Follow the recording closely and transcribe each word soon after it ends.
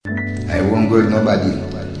I won't go with nobody,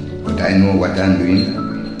 but I know what I'm doing.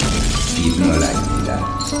 People don't like me that.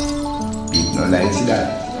 People don't like see that.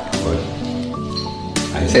 But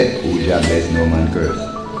I said, who's your best, no man curse.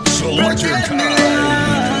 Selectakai.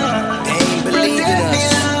 They ain't believing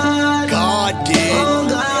us. God did. Oh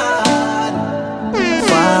God.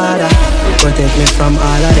 Father, protect me from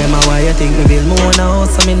all of them. Why you think me build more now?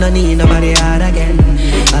 So me no need nobody hard again.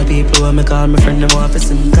 All people when me call me friend, them want for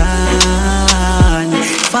some gone.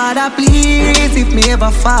 Father, please, if me ever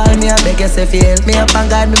fall, me I beg you say fi help me up and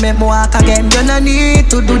God me make me walk again. You no need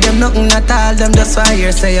to do them nothing at all. Them just why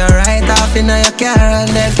you say you're right off in your car and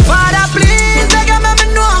then Father, please, beg you make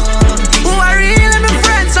me know who are really my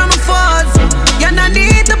friends and my foes. You no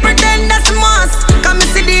need to pretend that's a must. Come and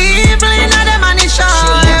see the evil in them and it show.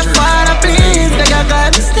 Hey, Father, please, beg you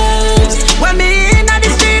God the stage. When me in the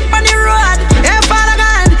street on the road, hey, Father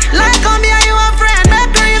God, like come here you a friend,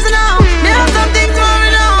 make me reason now. Me have something to me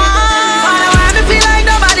now. Father, why me feel like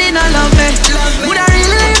nobody no love me? Would I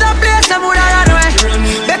really leave the place and would I run away?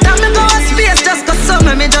 Better me go a space just cause some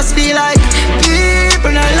me just feel like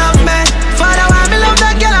people no love me. Father, why me love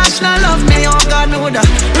that girl and she no love me? Oh God, me woulda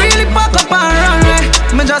really pack up and run away.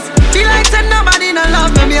 Me just feel like said nobody no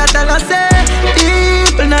love me. Me I tell her say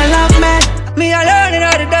people no love me. Me alone in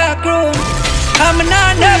the dark room. I'm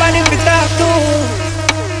not nobody to talk to.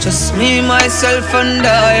 Just me, myself and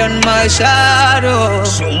I on my shadow.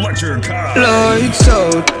 Selectakai. Lights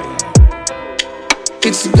out.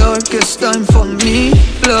 It's the darkest time for me.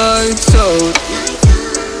 Lights out.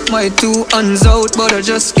 My two hands out, but I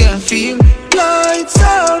just can't feel. Lights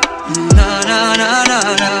out. Na na na na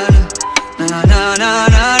na na na na na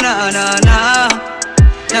na na na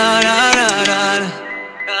na na na.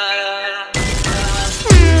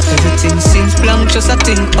 Everything seems blank, just a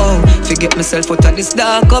think, oh. Forget myself out of this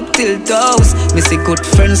dark up till toes. Me see good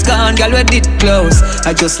friends gone, girl we did close.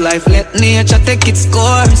 I just life let nature take its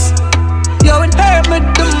course. Yo, it hurt me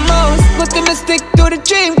the most, but me stick to the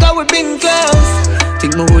dream, cause we been close.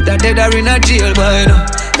 Think me woulda dead or in a jail by now.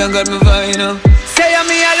 Thank God me fine now. Say I'm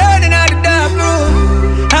me alone in the dark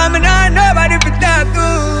room. I'm not nobody to talk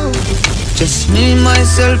to. Just me,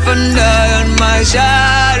 myself and I on my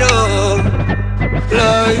shadow.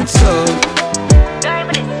 Lights out.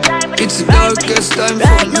 It's the darkest time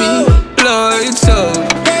for me. Lights out.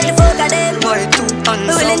 My two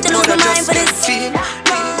hands out, but I just can't feel.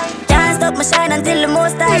 Can't stop my shine until the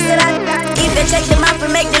most I see that. If you check the map, we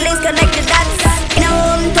make the links connect the dots. In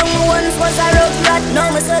our hometown, we once was a rough rat. Now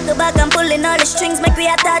me circle back and pulling all the strings, make we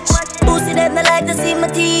attach. Pussy them, they like to see my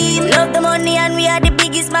team. Love the money and we are the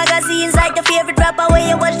biggest magazines. Like the favorite rapper when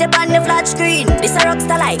you watch them on the flat screen. This a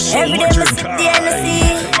rockstar life, every day me sip the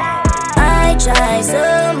Hennessy. I try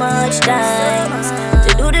so much times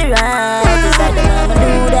to do the right. Cause I don't wanna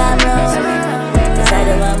do damn wrong. Cause I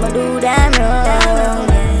don't wanna do damn wrong.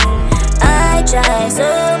 I try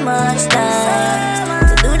so much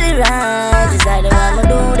times to do the right. Cause I don't wanna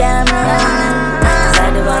do damn wrong. Cause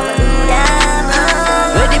I don't wanna do damn wrong.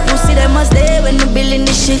 Where the pussy them must stay when we building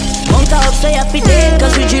this shit. Mount up so you fit dead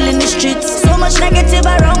cause we drilling the streets. So much negative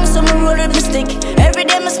around so me roll with the stick. Every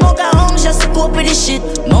day me smoke at home just to cope with this shit.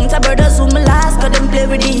 Mount up brothers who me last cause them play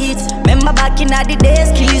with the heat. Remember back in the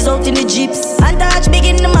days, killies out in the jeeps. And touch big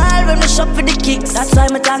in the mall when we shop for the kicks. That's why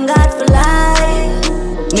me thank God for life.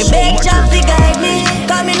 Me beg Jah to guide me,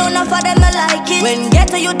 cause me know enough of them not like it. When get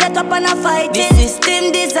to you, get up and I fight it. The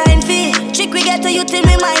system designed for trick we get to you till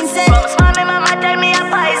me mindset. From small me mama tell me I'm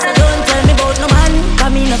poison. Don't tell me about no man,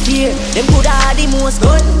 cause me no fear. Them coulda had the most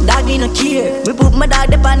gun, dog me no care. We put my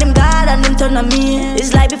dog up on them guard and them turn on me.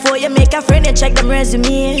 It's like before you make a friend, you check them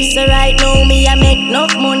resume. So right now me I make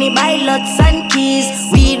enough money, buy lots and keys.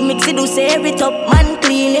 Weed mix it, do save it up, man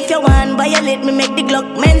clean. If you want violate me, make the Glock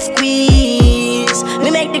men squeeze. Me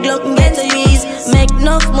make the Glock get to ease. Make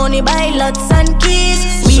enough money, buy lots and keys.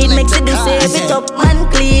 Weed mix it, do save it up, man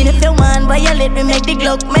clean. If you want violate me, make the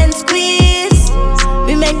Glock men squeeze.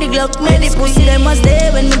 We make the Glock, make the pussy them must stay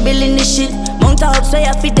when we building this shit. Mount up so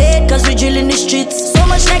you fit dead cause we drilling the streets. So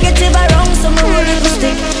much negative around so me roll with the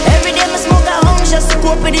stick. Every day me smoke at home just to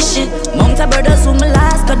cope with this shit. Mount up brothers who me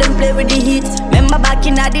last cause them play with the heat. Remember back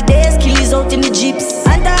in the days, killies out in the jeeps.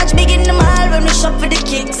 And touch big in the mall when we shop for the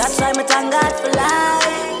kicks. That's why me thank God for life.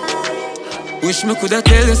 Wish me coulda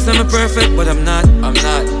tell you I'm perfect, but I'm not.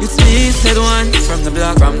 It's me, said one from the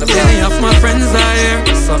block. Many of my friends are here,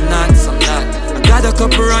 some not. I got a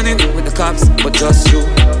couple running with the cops, but just you.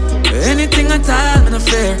 Anything at all, me no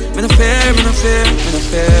fear.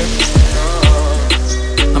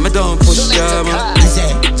 I'm a don't push drama,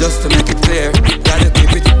 just to make it clear. Gotta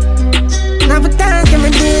keep it. Never talk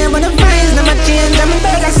every day, but the vibes never change. I'm a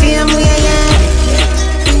beg I see 'em where I am.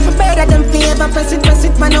 I beg I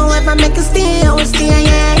I make it stay, I will stay,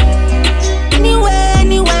 yeah. Anywhere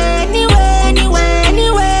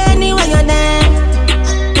you're there.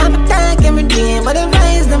 I'm a talk every day, but the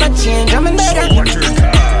vibes never change. I'm a better.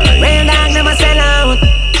 Real dog never sell out.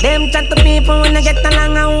 Them chat to people when I get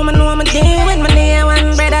along. A woman know I'm a deal with my day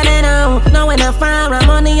one better than now. Now when I fire a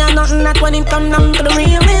money or nothing, that when it come down to the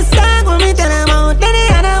realness. Dog when me tell them out, then they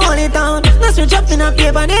had to hold it down. No switch up in a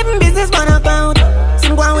paper, them business man account.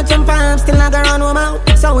 Some go on with some farms, still not around one out.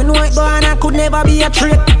 So we know it go on, I could never be a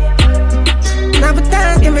trick. Never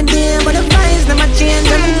talk every day, but the vibes never change.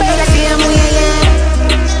 And I'm better same way,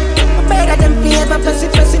 yeah. I'm better than fear, but press it,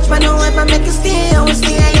 but no if I make it stay, I will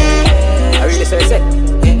stay, yeah. I really say it.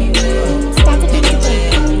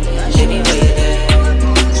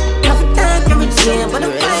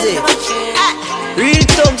 Real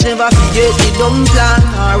thugs never forget the dumb plan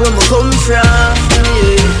or where we come from,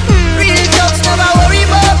 yeah. Real thugs never worry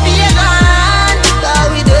about being gone, cause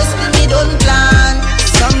we destiny don't plan.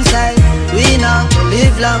 Some say we not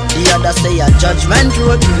live long, the other say a judgment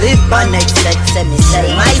road to live by. Next set say me sell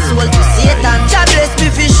my soul to Satan. God bless me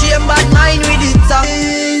for shame, bad mind with it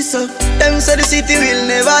so them say the city will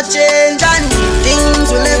never change and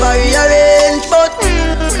things will never rearrange, but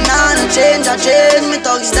nah, no change, I change. Me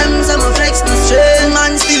thugs them, some flex no strain.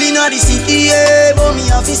 Man still in the city, yeah, but me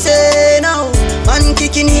have to say now. Man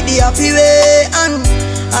kicking it the happy way, and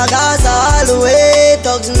I got all the way.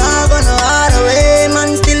 Thugs not gonna all the way.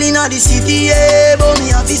 Man still in the city, yeah, but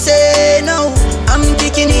me have to say now. I'm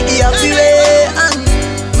kicking it the happy way, and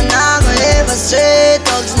me not gonna ever stray.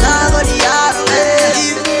 Thugs not gonna all the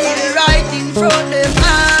way. It right in front of them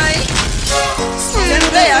eye, them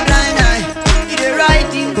play a blind eye.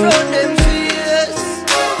 Right in front of them face.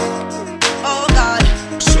 Oh God,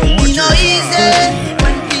 it's not easy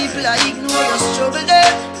when people are ignore your struggle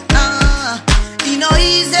them. It's not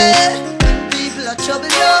easy when people are trouble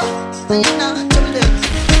you and you're not trouble them.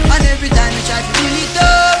 And every time you try to pull it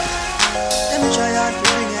up, them try hard to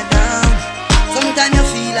bring you down. Sometimes you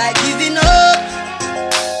feel like giving up.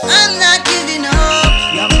 I'm not giving up.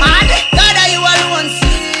 You're mad, God, are you alone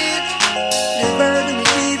sick? The burden we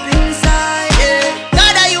keep inside.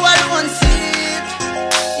 God, are you alone sick?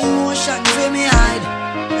 Emotions where me hide.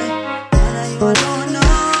 God, are you alone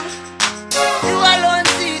now? You alone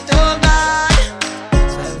sit, oh God.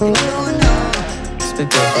 You don't know.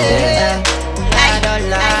 Speak up, I don't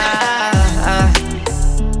lie.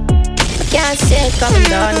 I can't see it coming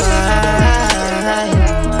down my.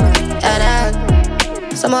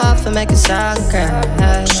 Some off and make a song cry.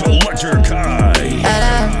 Selectakai.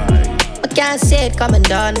 I can't see it coming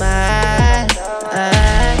down my.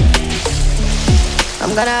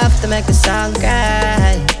 I'm gonna have to make a song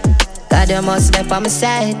cry. God, you must step on my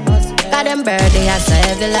side. God, them birdie has so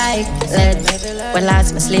heavy like lead. When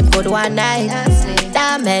last me sleep good one night.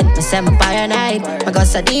 Damn it, me say me paranoid. Me go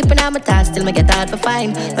so deep in my thoughts till me get hard to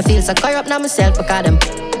find. Me feel so corrupt now myself because them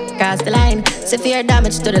cross the line. Severe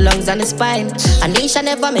damage to the lungs and the spine. And they shall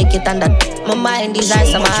never make it under my mind. These are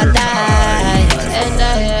some hard times. And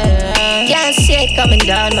I can't see it coming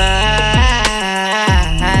down my.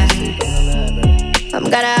 I'm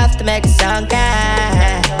gonna have to make a song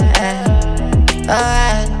cry.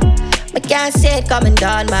 I can't see it coming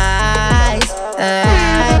down my eyes.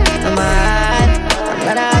 I'm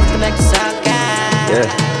gonna have to make a song cry. Yeah.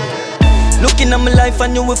 Looking at my life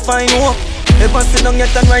and you will find hope. Never sit down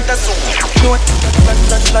yet and write a song. No,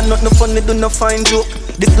 that not no fun, me do no fine joke.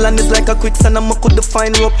 This land is like a quicksand and I could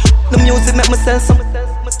find rope. The music make me sell some.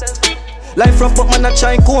 Life rough but man I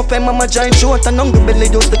try cope. And mama giant short and hungry belly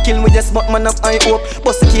used to kill me. Yes but man have high hope.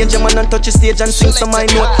 Bust the cage man and touch the stage and sing some my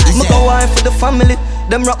note. Me go wife for the family,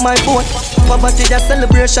 them rock my boat. Poverty a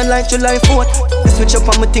celebration like July 4th. Me switch up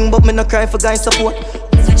on my thing but me no cry for guys support.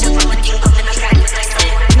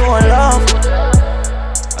 No love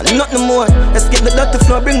and nothing more. Escape the dirty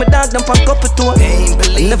floor, bring my dog down pack up a tour.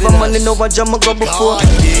 Never money know what jam I go before.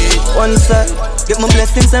 One side, get my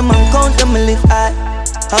blessings and man count them me live high.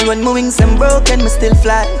 And when my wings and broken, me still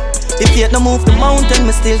fly. If yet no move the mountain,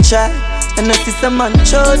 me still try. And I see some man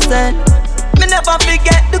chosen. Me never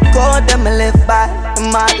forget the code them me live by.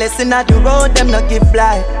 My lesson at the road, them not give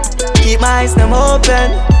blind. Keep my eyes them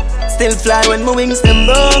open. Still fly when my wings them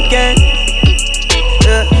broken.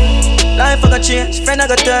 Yeah. Life I got change, friend I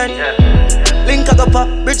got turn. Link I got pop,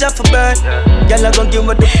 bridge up for burn. Girl I gon' give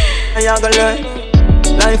me the and y'all gon' learn.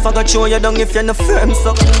 Life I got show you down if you're not firm.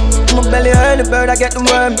 So my belly early bird I get the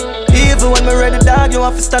worm. Even when me ready dog you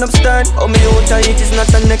have to stand up stern. Oh me out I eat is not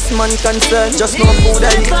the next man concern. Just no food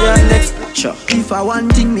I eat yeah next. Sure. If I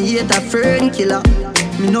want thing me hate a fern killer.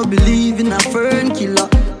 Me no believe in a fern killer.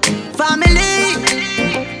 Family,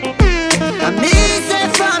 I me say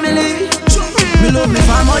family.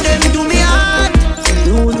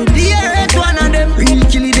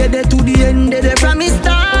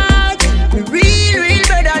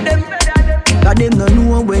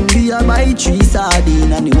 we a buy 3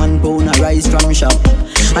 sardine and the 1 pound of rice from shop.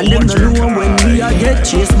 And them no know when we a get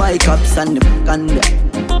chased by cops and the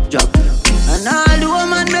drop. And all the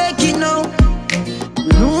woman make it now.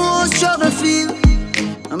 Me know how struggle feel.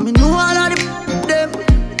 And me know all of them.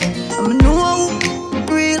 And me know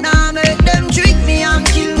how real. Now make them trick me and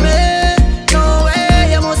kill me. No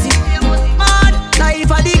way, you must see mad.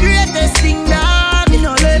 Life are the greatest thing that me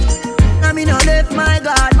no left. And me no left, my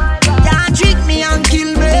God. Can't trick me and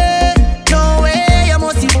kill me. No way, you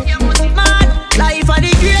must see mad. Life are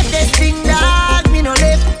the greatest thing that me no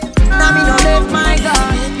left. And me no left, my God.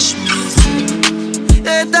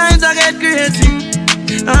 At times I get crazy.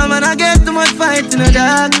 Man, I get too much fight in the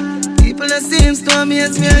dark. People that seems to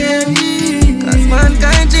amaze me again. Cause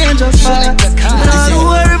mankind change up fast. Don't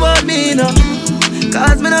worry about me, no.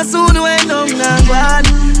 Cause me not soon went down and bad.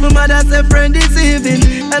 My mother said friend deceiving.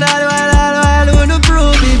 And all while wanna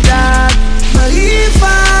prove it that. But if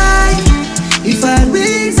I had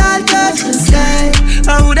wings I'd touch the sky.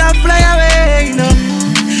 I would have fly away, you know,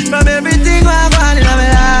 from everything I've got in my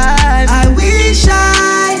life. I wish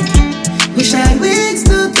I had wings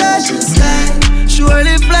to touch the sky.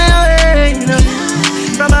 Surely fly away, you know,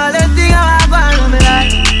 from all the things I've got in my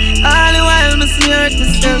life. All the while me see hurt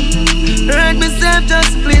myself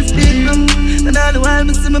just to please people. And all the while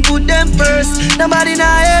me see me put them first. Nobody now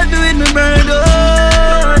help me with me burn,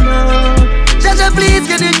 oh no. Just please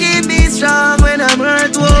can you keep me strong when I'm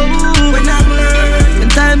hurt, whoa. When I'm hurt, when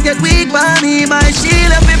times get weak by me, my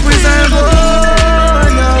shield up me preserve, oh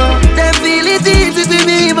no. Them feel it easy with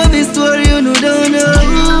me, but this story you know don't know.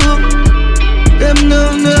 Them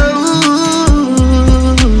don't know.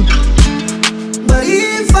 But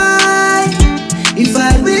if I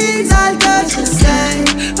had wings I'd touch the sky.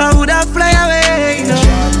 I would have fly away, you know,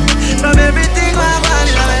 from everything I've got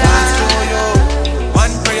in my life.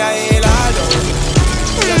 One prayer heal all of it.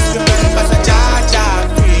 Just remember that Jah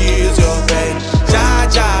feels your pain.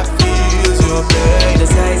 Jah feels your pain. The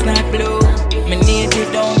sky's not blue, my native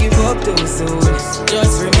don't give up too soon.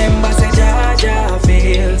 Just remember that Jah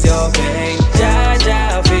feels your pain. Jah feels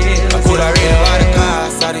your pain. I put a real hard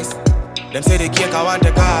cast on this. Them say the cake I want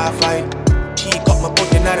the car fight. Keep up my put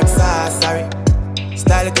in them sauce, sorry.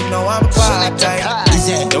 Style it now I'm part-time.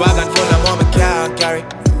 The wagon full of mom I can't carry.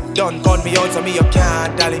 Don't count me out so me you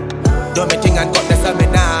can't tally. Do me thing and cut this and me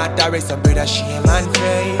not carry. Some brother shame and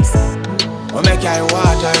face will make you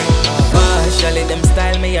watery. Partially them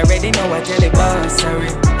style me already know I tell the boss sorry.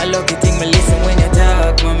 I love the thing me listen when you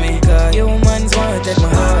talk mommy. Cause humans want to take my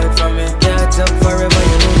heart from me. Catch up forever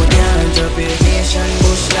you know we can't drop it. Nation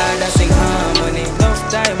bush lad I sing harmony. Enough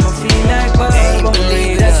time I feel like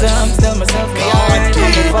Barbary. That's why I'm still myself me alright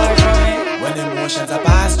I'm far from it. When emotions are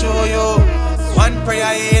passed through you, one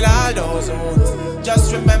prayer heal all those wounds.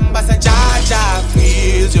 Just remember say Jah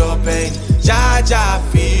feels your pain. Jah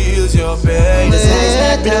feels your pain. The sky's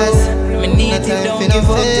not blue, my native don't give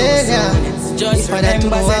up too soon. Just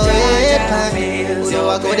remember say Jah feels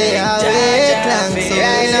your pain. Jah feels your pain.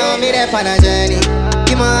 Right now me there on a journey.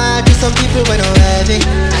 Give my heart to some people when I'm heavy.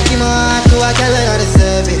 I give my heart to a girl when I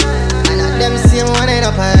deserve it. And not them same one end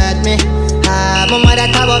up at me. My mother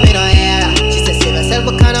talk about me no hear. She said save yourself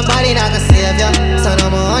because nobody not gonna save ya. So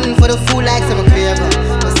now I'm hunting for the food like some craver.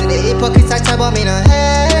 But see the hypocrites talk about me no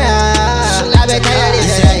hear. I better you live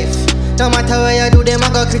your life. No matter what you do, them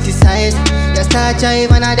I go criticize. You start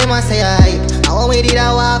jive and them I say you hype. And when we did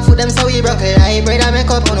a walk for them so we broke a lie. Brother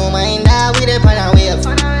make up on no mind that we dey pan a wave.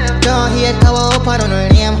 Don't hate cover up on no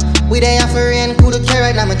name. We dey for rain, cool to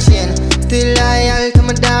carry like my chain. Still loyal to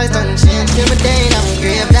my dogs, don't change. Till my day in my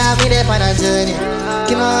grave, that me dey on a journey.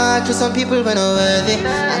 Give my heart to some people when I'm worthy.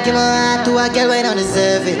 I give my heart to a girl when I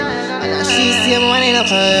deserve it. And now she see me wanting to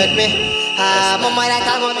hurt me. My mother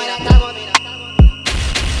talk about me.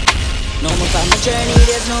 No more from my journey,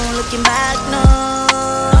 there's no looking back, no.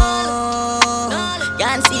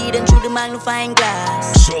 Can't see them through the magnifying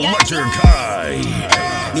glass. Selectakai.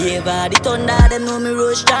 Me ever the thunder, them know me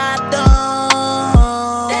rush drop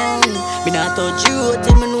down. Me not touch you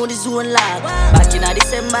till me know the zone lock. Back in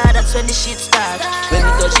December, that's when the shit start. When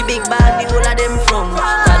me touch the big bag, the whole of them from.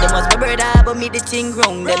 Thought them was my brother, but me the thing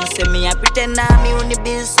wrong. Them say me I pretend that me on the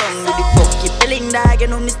bill song. With the fuck keep feeling dog, you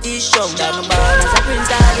know me still strong. Down the bar as a prince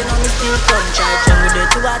dog, you know me still come. Try jump with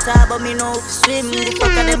dirty water, but me know if swim. The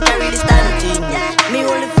fuck of them carry the stand thing. Me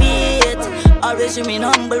only feet. Always remain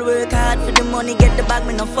humble, work hard for the money, get the bag,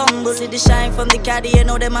 me no fumble. See the shine from the caddy, you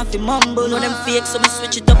know them have to mumble. Know them fake, so me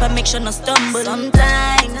switch it up and make sure no stumble.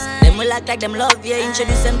 Sometimes, them will act like them love you.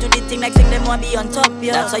 Introduce them to the thing like them want be on top,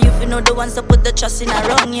 yeah. That's why you feel know the ones that put the trust in a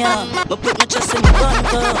wrong, yeah. But put my trust in my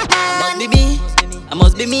gun, I must be me, I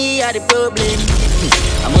must be me, I the problem.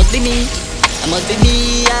 I must be me. I must be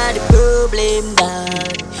me, I the problem,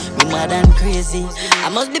 dog. Me mad and crazy. I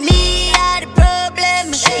must be me, I the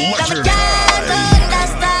problem. Cause I can't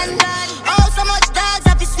understand. Oh, so much dogs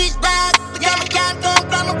have to switch back. Because I can't come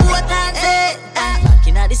from a boat and say. Back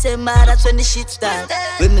in December, that's when the shit start.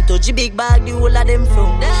 When me touch the big bag, the whole of them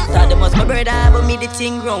from. Thought them was my brother, but me the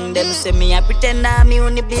thing wrong. Them say me I pretend that me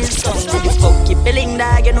on the bill song. So the fuck keep billing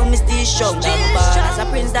dog, you know me still strong. I'm born as a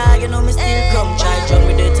prince dog, you know me still come. Try jump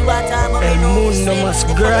with dirty water, but me know me mundo más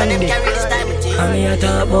them grande. carry this time with you. And me a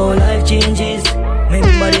talk about life changes.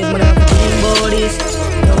 Everybody's man have clean bodies.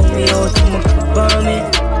 Know me out to my for me.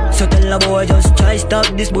 So tell a boy just try stop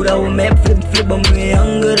this, but I will make flip on me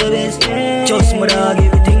younger the best. Just my dog,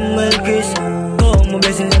 everything well kiss. Come my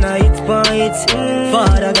blessings and I hit for hits.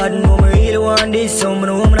 Father God know me really want this, so me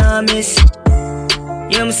know I miss.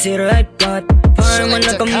 Yeah, me see the right path. Far man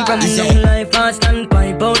I come from long life, fast and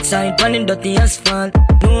pipe outside, pan in dirty asphalt.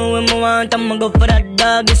 Know when I want, I'ma go for that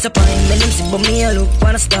dog. Disappoint me, them see but me I look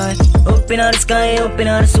for the star. Up in the sky, up in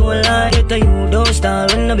the soul line. Get to you, don't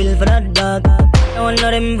start when I build for that dog. I want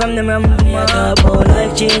them from them ram. I talk about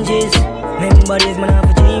life changes. Everybody's man have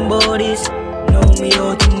a dream bodies. Know me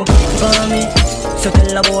out to my for me. So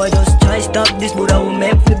tell a boy just try stop this, but I will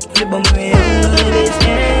make flip on me. I'm gonna this.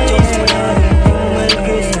 Just my dog, everything well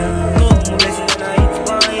kiss. Come blessings and I hit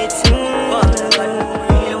for it. Father God, know me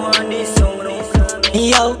really want this, so me know.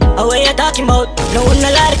 Yo, what you talking about? No one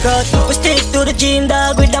a lot of crowd. We stick to the gym,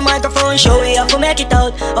 dog, with the microphone. Show we have to make it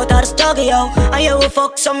out of the struggle, yo. And you will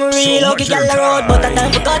fuck some real lucky gal road, but I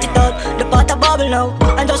time forgot it out. The pot a bubble now,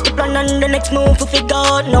 and just the plan and the next move to figure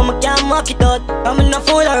out. No, I can't mark it out. I'm in a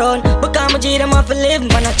fool around, but I'm a G, them off a live.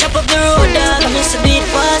 Man, I chop up the road, dog, I miss a beat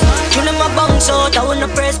fast. You know my bounce out, I wanna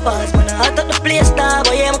press pass. Man, I hot up the place, dog,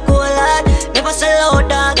 but yeah, I'm cool lad. Never sell out,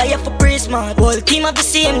 dog, I have for pre-smart. Whole team of the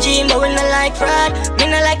same gym, but we not like fraud.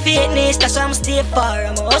 Me not like fitness, that's why I'm stay far.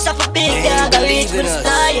 I'm a house of a big dog, I reach for the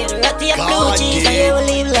star. Yeah, the ratty and blue cheese, and you will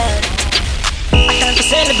leave lad. I time to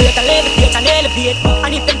celebrate, I levitate and elevate.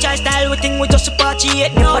 And if them try style, we think we just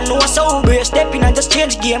appreciate. Never know what's so weird, step in and just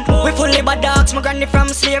change the game. We fully bad dogs, my granny from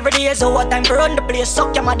slavery days. So what time for run the place,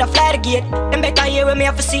 suck your mother, fly the gate. Them better hear when me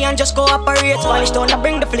have to see and just cooperate. Spanish town, I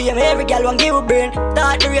bring the flame, every girl want give a brain.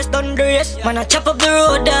 Start the race, done the race. Man, I chop up the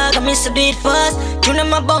road, dog, I miss a beat fast. You know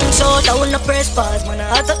my bounce out, I wanna press pass. Man, I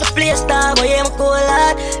hot up the place, dog, but yeah, I'm cool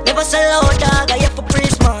lad. Never sell out, dog, I have for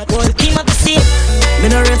pre-smart. Whole team of the same. Me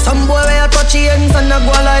no rate some boy where I touch ends and I go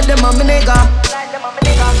like them a me nigga.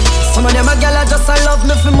 Some of them a gal a just a love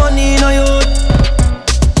me for money, no youth.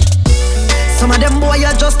 Some of them boy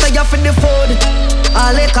a just a ya for the food,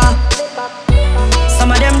 a liquor. Some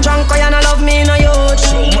of them drunk I and love me, no youth.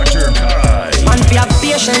 Selectakai. Man fi have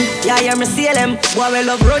patience, yeah hear me say them. Boy we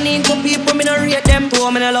love running to people, me no rate them. Two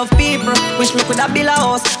me no love people, wish me coulda build a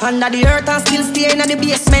house under the earth and still stay in the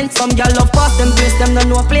basement. Some girl love pass them place, them no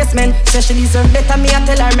know placement. Say she deserve better, me I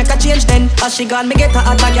tell her make a change then. As she gone, me get her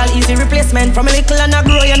other girl easy replacement. From a little and a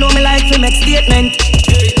grow, you know me like to make statement.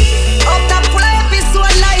 Up top full of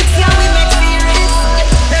episode lights, yeah we make series.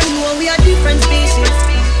 Them know we are different species.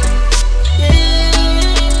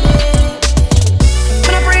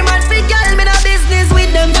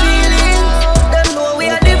 With them feelings, them know we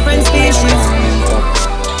are different species.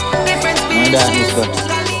 Different species.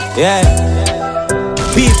 Yeah.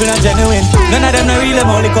 People not genuine. None of them no real, them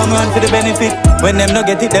only come around for the benefit. When them no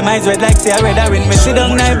get it, them eyes red like say I red or in. Me sit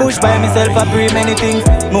down in the bush by myself, I pray many things.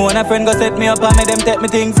 Me want a friend go set me up and me them take me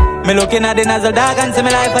things. Me looking at the nozzle dog and see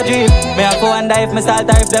me life a dream. Me have to wonder if me salt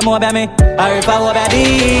or if them over me, or if I over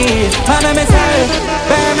these. Man, me sorry,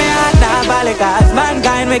 bury me heart now valley, cause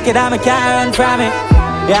mankind wicked and me can't run from it.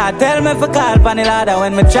 Yeah, tell me for call pan the ladder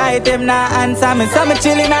when me try it, him not answer me. So me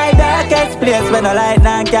chill in the darkest place when no light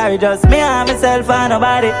not carry, just me and myself and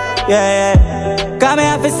nobody. Yeah, yeah. Come me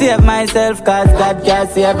have to save myself, cause God can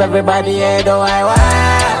save everybody. Yeah, do I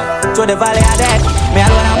want to the valley of death? Me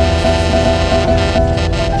alone.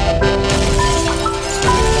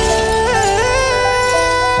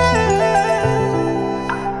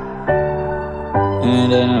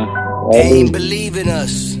 They ain't believe in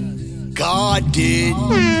us. God did.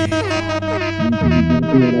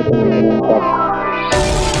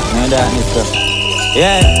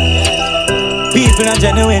 Yeah. People not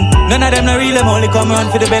genuine. None of them no real, them only come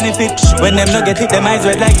around for the benefit. When them no get it, them eyes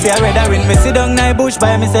red like say I red or in. Me sit down in the bush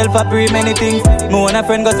by myself, I pray many things. Me want a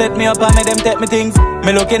friend go set me up and me them take me things.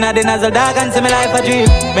 Me looking at the nozzle dog and see me life a dream.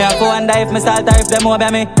 Me have to wonder if me salt or if them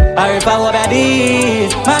over me, or if I over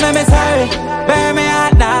these. Man, me sorry, bury me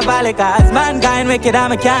heart now valley, cause mankind wicked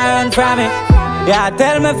and me can't run from it. Yeah,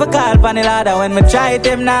 tell me for call pan the ladder. When me try it,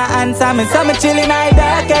 him not answer me. So me chillin' in the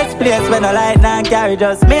darkest place where no light not carry.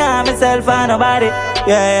 Just me and myself and nobody. Yeah,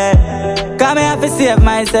 yeah. Come here to save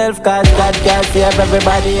myself, cause God can't save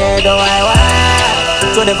everybody. Yeah, do I want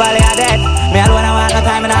to the valley of death. Me alone I want no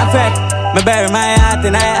time and I fret. Me bury my heart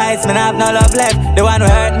in the ice, me have no love left. The one who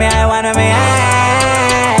hurt me, I want me.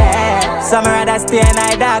 Some rather stay in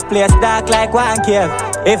a dark place, dark like one cave.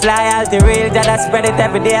 If loyalty real, just spread it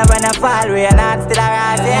every day. When I fall, we are not still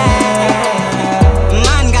around, yeah.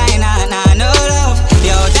 Mankind, nah, no love.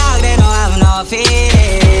 Yo, dog, they don't have no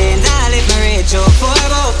feelings. All if me reach you for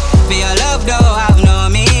both. For your love don't have no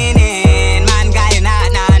meaning. Mankind, nah,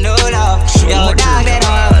 no love. Yo, dog, they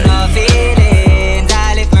don't have no feelings.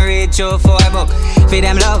 All if me reach you for both. For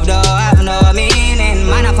them love don't have no meaning.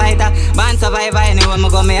 Man a fighter, man survivor. Anyone me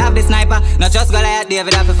go, me have the sniper. Not just Goliath,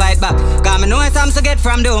 David have to fight back. Cause me know some to get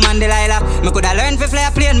from Doom and Delilah. Me coulda learn to fly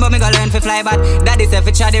a plane, but me go learn to fly back. Daddy say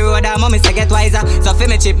fi try the road, and mommy say get wiser. So fi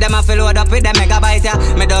me chip them and fi load up with them megabytes, yeah.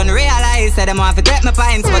 Me don't realize, say them want fi take me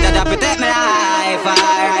pints, but I drop protect me life,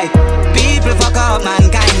 alright. People fuck up,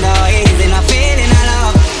 mankind though, easy no feeling of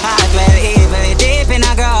love. Heart well evil, deep in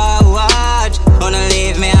a grudge. Wanna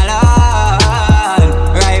leave me alone.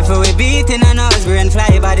 Rifle we beating on us, brain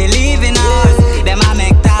fly body leaving us. Them a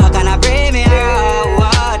make talk and a bring me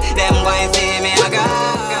around. Them going see me a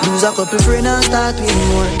girl. Lose a couple friends and start with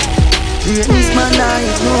more. Greatness man I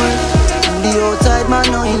ignore. The outside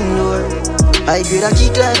man no indoor. I grade a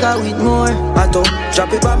kick like a with more. I don't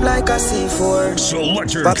drop it bomb like a C4.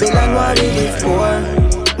 Babylon what we live for.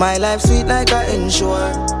 My life sweet like a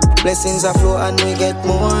ensure. Blessings are flow and we get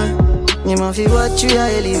more. You must feel what you are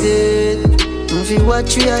elevate. You feel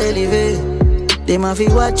what you are elevate. They must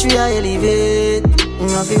feel what you are elevate. You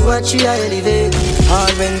must feel what you are elevate.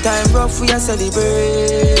 All when time rough we are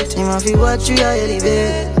celebrate. You must feel what you are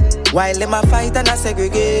elevate. While them a fight and a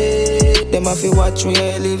segregate. They must feel what you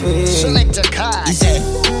are elevate. Selectakai. He said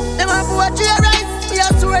they must feel what you are right. We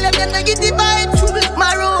are so relevant negative vibes.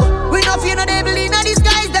 Maroon. We no fear no devil in a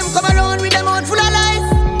disguise. Them come around with them out full of lies.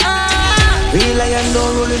 Real lion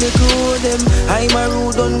don't roll in the crew them. I'm a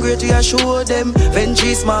rude on great, we a show them.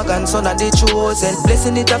 Venture smart and son of the chosen.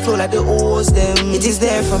 Blessing it a flow like the hose them. It is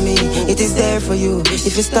there for me, it is there for you.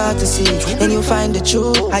 If you start to see, then you find the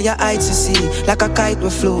truth. Higher heights to see, like a kite will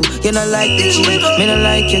flow. You not like the G, me not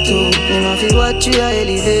like you too. They must feel what you are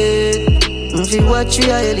elevate. Must feel what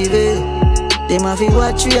you are elevate. They must feel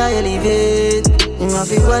what you are elevate. They must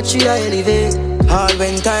feel what you are elevate. All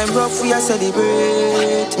when time rough we a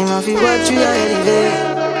celebrate. They must feel what you are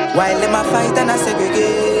elevate. While them a fight and a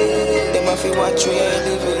segregate. They must feel what you are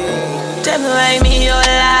elevate. Tell me why me, oh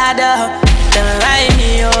Lord, oh. Tell me why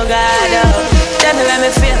me, oh God, oh. Tell me why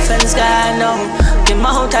me faith and scar now. The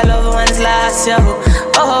amount of loved ones lost, yo.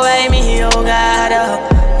 Oh, why me, oh God, oh.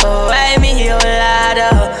 Oh, why me, oh Lord,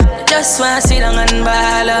 oh. Just wanna sit down and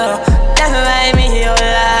ball, oh. Tell me why me, oh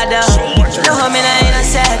Lord, oh. No, me not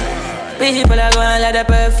innocent. People are going like the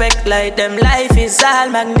perfect light. Them life is all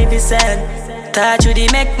magnificent. Touch you, they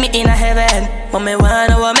make me in a heaven. But me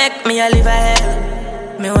wanna make me a live a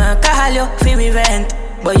hell. Me wanna call you for event.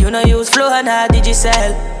 But you know use flow and how did you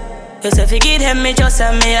sell? You say if you give them me just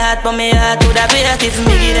and me heart. But me heart would have break if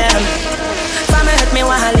me give them. Family hurt me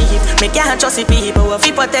wanna leave. Me can't trust the people who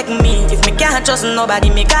fi protect me. If me can't trust nobody,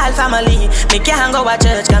 me call family. Me can't go to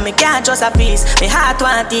church, cause me can't trust a peace. Me heart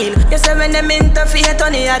want heal. You say when them interfere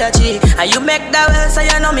on the other cheek, and you make that well, so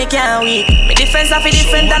you know me can't weak. Me defense I fi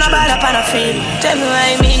different than a ball up on a field. Tell me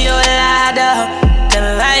why me, oh Lord, oh. Tell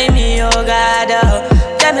me why me, oh God, oh.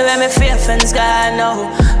 Tell me where me faith and scar now.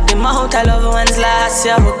 The amount of loved ones lost,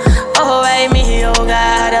 yo. Oh, why me, oh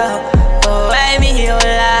God, oh. Oh, why me, oh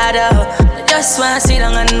Lord, oh. Just wanna sit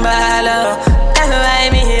down and ball, oh. Tell me why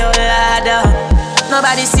me, oh Lord, oh.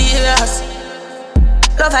 Nobody serious.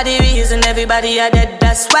 Love are the reason everybody are dead.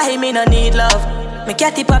 That's why me no need love. Me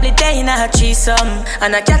catty probably day in a threesome,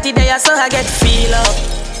 and a catty there so I get feel up.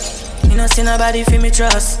 Me no see nobody feel me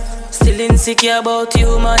trust. Still insecure about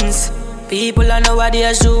humans. People are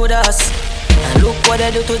nowadays Judas. And look what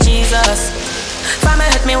they do to Jesus. Family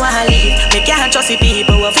hurt me wanna leave. Me can't trust the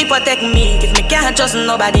people who fi protect me. If me can't trust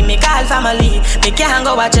nobody, me call family. Me can't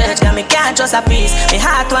go to church, cause me can't trust a peace. Me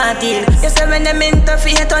heart want heal. You say when them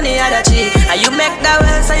interfere on the other cheek, and you make that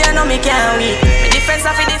well, so you know me can't weak. Me defense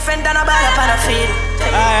I fi different than a ball up on a field.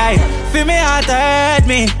 Alright, feel me heart hurt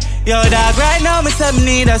me. Yo dog, right now me say me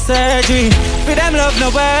need a surgery. For them love no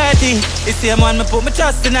worthy. The same one me put me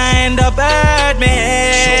trust in, I end up hurt me.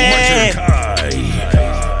 Selectakai.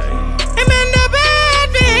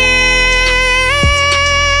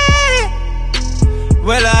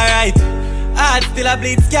 Well, alright, heart still till I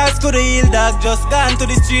bleed. Scars could heal, dog. Just gone to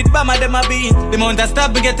the street, bama them a beat. The amount of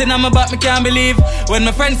stuff me getting on my back, me can't believe. When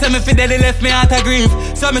my friends say me fi dead, they left me out of grief.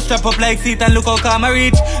 So me strap up like seat and look how calm I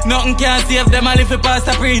reach. Nothing can save them, I live past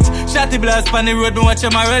a preach. Shotty blast on the road, me watch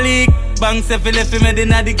them a relic. Bang say fi left me in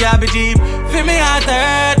the garbage heap. Fi me heart to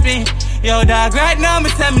hurt me. Yo dog, right now me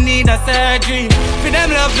say me need a surgery. For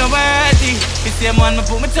them love no worthy. The same one me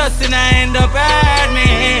put my trust in, I end up hurt me.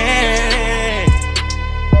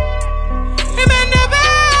 Him end up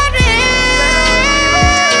hurt me.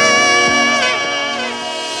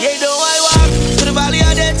 Yeah, though I walk to the valley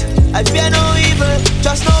of death, I fear no evil,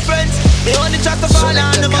 just no friends. Me only chat to fall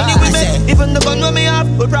and the money we make. Even the gun when me have,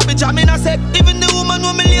 we probably jam in a sec. Even the woman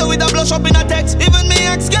when me lay with a blush up in a text. Even me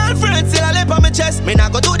ex-girlfriend still a lip on my chest. Me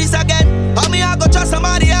not go do this again, or me I go trust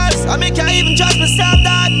somebody else. And me can't even trust myself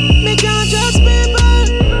that me can't trust people.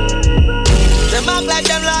 Them act like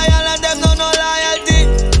them loyal and them no loyalty.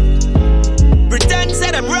 Pretend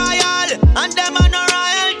say them royal and them are no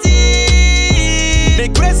royalty.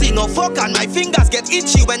 Me crazy no fuck and my fingers get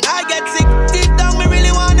itchy when I get sick. Deep down me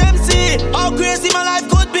really want them see how crazy my life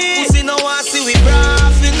could be. Pussy no want see we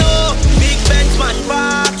braff, you know. Big bench man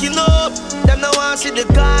back, you know. Them no want see the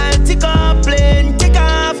car tick up, plane tick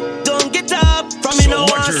off. Don't get up from me no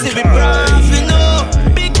want see we braff, you know.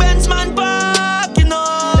 Big bench man back, you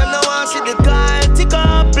know. Them no want see the car tick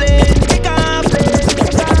up, plane tick off,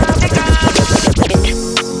 tick off.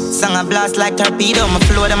 Song a blast like torpedo, my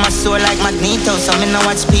flow to my soul like magneto. So me no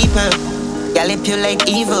watch people manipulate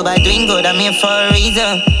evil by doing good. I'm here for a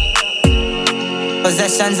reason.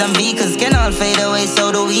 Possessions and vehicles can all fade away,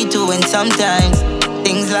 so do we too. And sometimes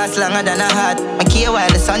things last longer than a heart. I care while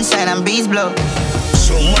the sunshine and breeze blow.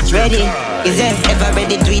 So much ready, is it ever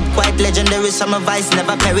ready to eat? Quite legendary, some advice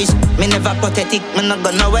never perish. Me never pathetic, me not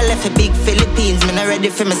gonna well if a big Philippines. Me not ready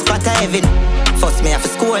for me spot of heaven. First me have to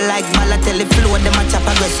score like Balotelli, flow them a chop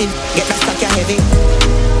aggressive. Get that stock ya heavy.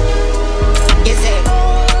 Yes sir,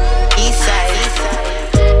 east side.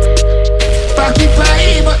 Pocket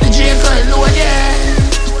pie, but the J call low there.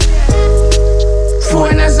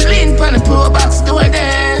 Phone has a link on the pro box door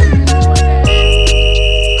there.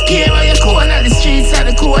 Care where you corner, the streets are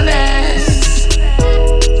the coolest.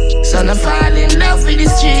 So I fall in love with the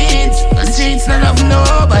streets not love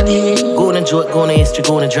nobody. Go on joke, go on history,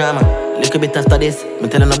 go on drama. Look a bit after this, me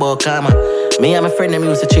telling about karma. Me and my friend them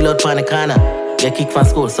used to chill out on the corner. Get kicked from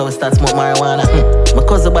school, so we start smoke marijuana. My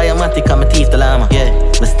cousin buy a matic and my teeth the llama. Yeah,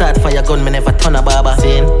 me start fire gun, me never turn a barber.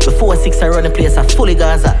 Saying, before 6 I run the place, I fully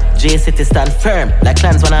Gaza. J City stand firm, like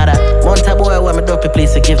clans one other. Month a boy when me drop a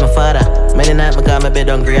place to give my father. Many nights me got my bed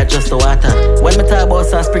hungry, I just the water. When me talk about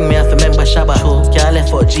South Spring, me have to remember Shabba. Can't left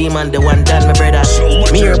for G-man, the one done my brother.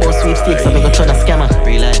 Me hear about sweepstakes, so me go turn a scammer.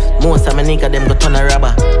 Real life, most of my nigga them go turn a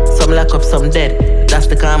robber. Some lock up, some dead, that's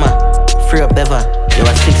the karma. Free up never, you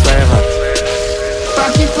are 6 forever.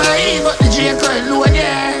 Pocket pie, but the J call low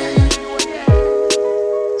there.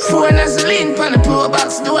 Phone has a link on the pro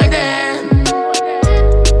box door there.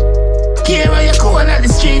 Care where you corner, the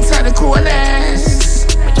streets are the coolest.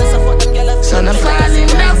 So I fall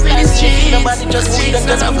in love with the streets. Nobody just weed and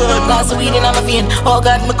just good. Lots of weed in my vein. Oh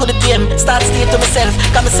God, me coulda tame. Start stay to myself.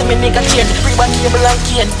 Come and see me nigga change. Free one cable and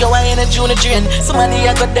cane. Yo, I ain't a junior drain. Somebody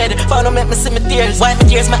I got dead. Found make me see my tears. Why my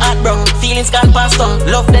tears my heart broke? Feelings gone past on.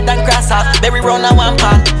 Love dead and cross off. Berry round and one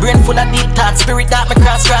part. Brain full of deep thoughts. Spirit that me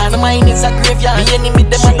cross rise. My mind is a graveyard. Me enemy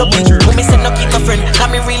them a lucky. When me say no keep my friend,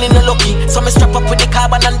 cause me really no lucky. So me strap up with the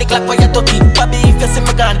carbon and the Glock for your tucky. Bobby if you see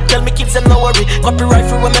me gone, tell me kids them no worry. Copy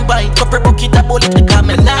rifle when me buy. Copy bucket a bullet to come.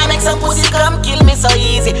 And now make some pussy come kill me so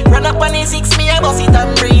easy. Run up on the 6 me I bust it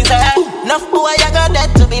and breeze. Enough boy I got that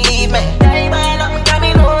to believe me. Die by nothing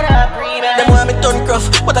coming on a breathe. Them want me turn gruff,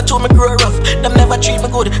 but I told me grow rough. Them never treat me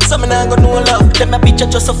good, so me nah got no love. Them a bitch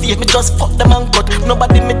just so fake, me just fuck them and cut.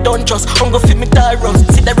 Nobody me don't trust, I'm gon' fit me tie runs.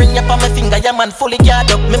 See the ring up on my finger, yeah man fully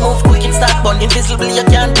guard up. Me move quick and start bun, invisible you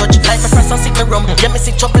can't touch. Like my friends and sick me rum, yeah me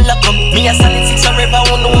sick trouble a come. Me a solid 6 forever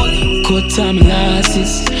on the wall. Cut time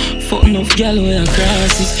losses, fuck enough gal where I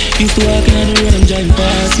crosses. Used to walk in the road and driving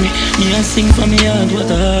past me. Me a sing from me heart, what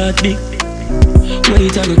a heartbeat. What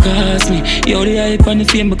it a go cost me? Yo, the hype and the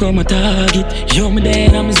fame become a target. Yo, me there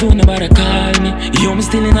and I'm a zone, nobody call me. Yo, me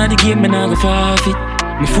still in the game, me nah go forfeit.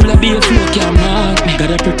 Me full of beer flow, can't mark me.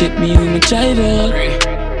 Gotta protect me when me drive up.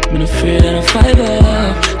 Me no afraid of a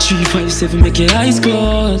fiber. 357 make your eyes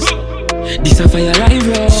close. This a fire live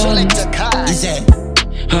road. Selectakai, is it?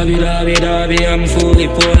 Hobby, I'm fully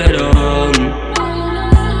pulled on.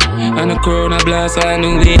 And a corona blast, I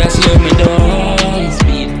knew it, I slow me down.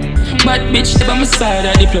 Bad bitch, they by my side,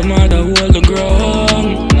 a diplomat, I hold the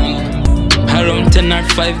ground. Around 10 or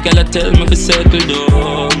 5, girl, I tell me to circle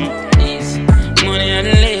down. Money on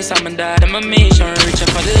the list. I'm a dad, I'm a mission, reaching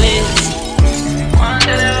for the list.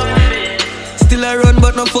 Still I run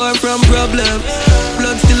but not far from problem.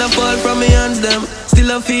 Blood still I fall from my hands them.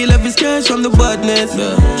 Still I feel every scratch from the badness.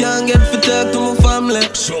 Can't get to talk to my family.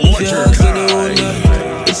 Selectakai.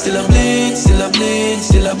 It's still a bleed, still a bleed,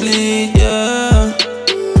 still a bleed, yeah.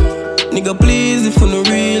 Nigga please, if you no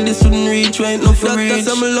real, this wouldn't reach right now for reach.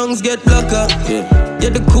 Doctor say my lungs get blacker, yeah,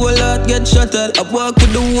 the cool heart get shattered. I walk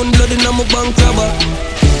with the wound blood in my bank robber.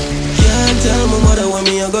 Can't tell my mother when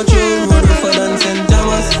me I go through road rougher than St.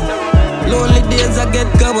 Thomas. Lonely days I get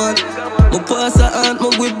covered. My pass a aunt,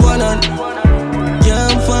 my whip one hand.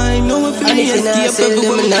 Can't find no one for me escape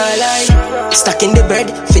everywhere. Stacking the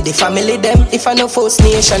bread for the family them. If I no force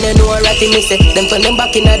nation, you know I ratty me say. Them turn them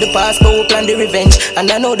back in the past, but we plan the revenge.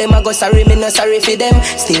 And I know them I go sorry, me no sorry for them.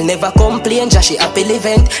 Still never complain, just she happy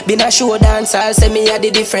event. Been a show dance, I'll say me a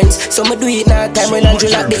the difference. So me do it now time when I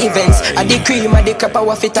drill at the events. I the cream, I the crap, I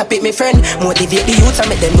waff it up it, me friend. Motivate the youth and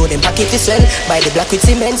make them know them pocket is well. Buy the black with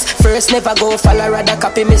cements. First never go follow, rather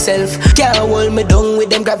copy myself. Can't hold me down with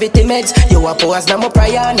them gravity meds. You a pause now my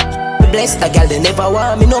prayer. Bless the girl, they never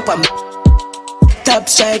want me no pam. Top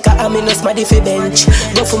striker, I'm in a smaddy fi bench.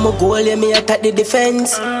 Go for my goal, yeah, me attack the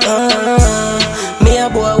defense. Me a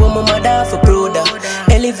boy with my mother for prouder.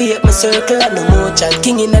 Elevate my circle and no more chat.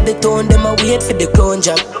 King in the town, them a wait for the crown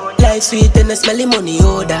job. Life sweet and a smelly money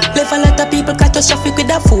odor. Left a lot of people catastrophic with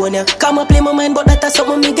that phone, yeah. Come and play my mind, but that's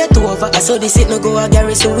something me get over. I saw this it no go a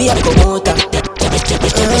Gary, so we a come out.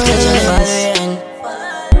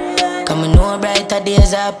 Come and know brighter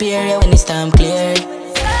days appear yeah, when it's time clear.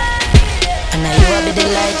 And now you will be the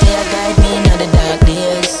light, yeah, guide me in the dark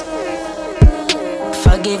days.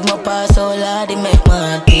 Forgive my past, oh Lord, it make my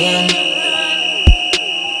heart pain.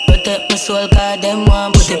 Protect my soul, cause them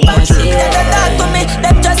want put it past here. They don't talk to me,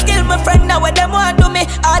 them just kill my friend, now what them want to me.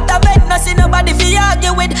 Out of bed, no see nobody fi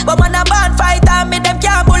argue with. But when a band fight on me, them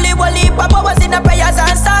can't bully, bully. Papa was in the prayers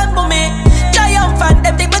and song for me. Triumphant,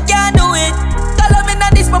 them think me can't do it. Call me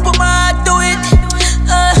now this, but put my heart to it.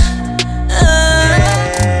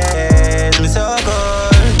 So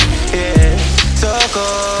cold, yeah, so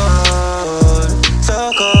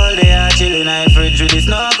cold. They are chilling in the fridge with the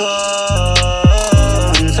snow cold.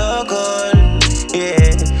 So cold,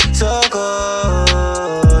 yeah, so cold.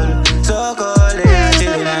 They are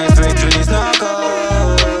chilling in the fridge with the snow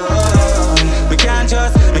cold. We can't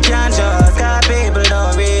trust, cause people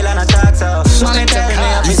don't real and attack so. Mommy tell me,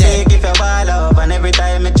 me say give you all love, and every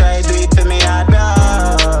time me try do it for me heart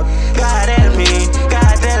broke. God help me,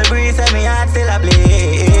 God tell breeze and me heart still a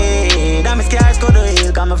bleed. And my scars could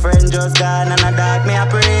heal, cause my friend just gone and I dark me a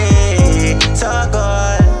pray. So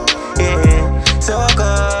cold, yeah, so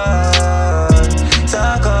cold.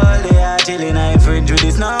 They are chilling in the fridge with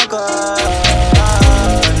the snow cold.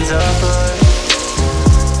 So cold,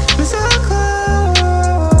 me so cold.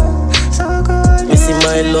 Me see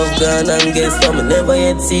my love gone and guess what? Me never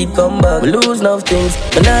yet see it come back. Me lose enough things,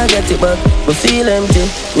 but now I get it back. Me feel empty,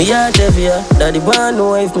 me heart heavier. Daddy want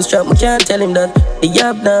know if me strap, me can't tell him that. The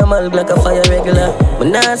abnormal like a fire regular. Me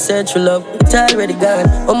not search for love, it's already gone.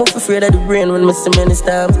 I'm off afraid of the brain when me see many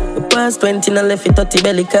storms. The past 20 and left it 30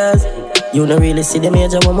 belly cars. You don't really see the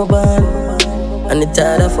major when me born. And it's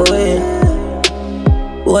harder for it.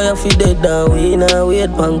 Boy, I feel dead now, we now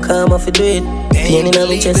wait, pan calm, I feel do it. Pain in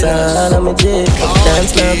my chest and all of my jet.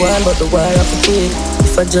 Dance now go on, but the war I feel quit.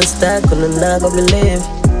 If I just start, couldn't not go believe.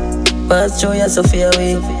 Past joy, I so fear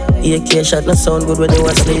away. AK shot not sound good when you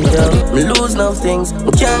was asleep, yeah. Me lose enough things,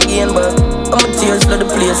 me can't gain back. I'm a tears flood the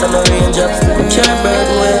place and no range up. Me can't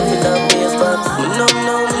burden away with that base back. Me no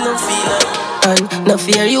feel it. And no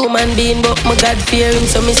fear human being, but my God fearing.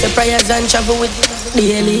 So me say prayers and travel with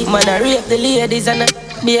daily. Man, I rape the ladies and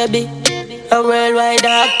baby. A worldwide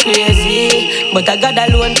act crazy, but I God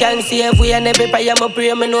alone can save we. And every prayer I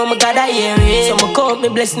pray, me know my God I hear it. So me count me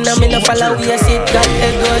blessing and me no follow we. I sit God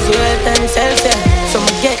it goes wealth and self, yeah. So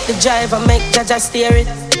me get the drive and make Jah just steer it.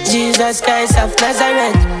 Jesus Christ of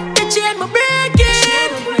Nazareth, the chain me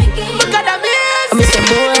breaking. My God amazing. I miss a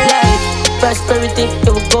more life, prosperity, it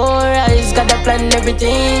will go rise. God I plan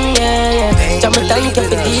everything, yeah, yeah. So me thank you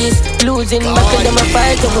for this. Losing back in them a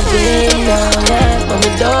fight over win, yeah.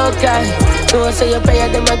 Mommy don't cry. No, so you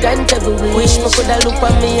pray them a grant every wish. Me coulda look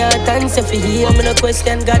on me heart and say for heal. Me no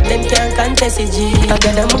question God, them can't contest it, G. I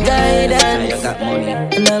got them guidance,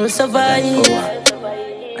 and I'll survive.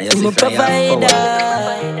 I'm a provider,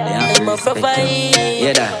 I'm a provider.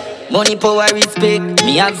 Yeah, that. Money, power, respect.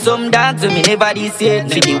 Me have some dogs and me never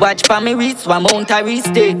decide. See the watch for me wrist, one mount I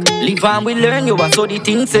risk take. Live and we learn, you are so the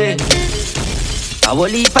thing say. I will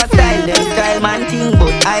leave a style, them style man thing.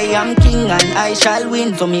 But I am king and I shall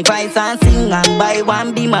win. So me fight and sing and buy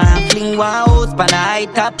one beamer and fling one house pan a high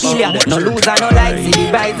top billion. No loser, no like, see the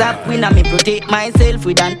rise up winner. Me protect myself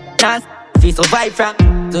with an chance. Fi survive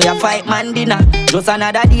from, so you fight man dinner. Just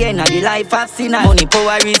another day in the life of sinner. Money,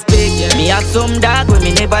 power, respect. Me have some dog when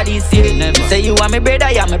me never this year. Say you are my brother,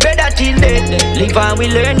 you are my brother till dead. Live and we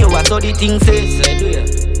learn, you what all the things say.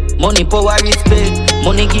 Money, power, respect.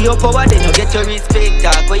 Money give you power, then you get your respect.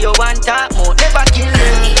 Talk where you want talk more, never kill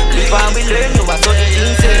them. Live and we learn, you what all the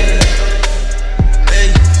things say.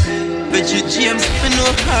 But you James, me know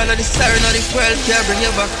all of the sorrow, now the world can't bring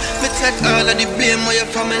you back. Me take all of the blame of your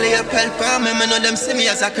family, your help from me. Me know them see me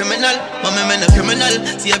as a criminal, but me no criminal.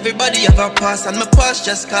 See everybody have a past, and my past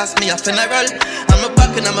just cost me a funeral. And my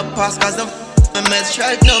back and my past cause them my meds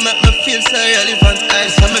right now make me feel so relevant.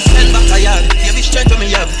 So me send back a yard, give me strength to me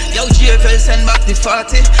have. Yo GFL send back the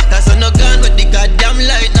 40. That's on no gun with the goddamn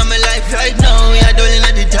light. Now my life right now, we are dwelling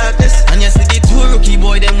in the darkness. And you see the two rookie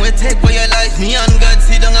boy, them will take for your life. Me and God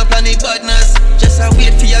sit down upon the badness. Just a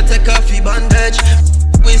wait for you take off your bandage.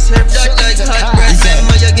 We serve that like hot bread.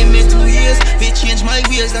 Remember you give me 2 years. We change my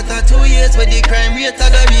ways, that are 2 years. With the crime rate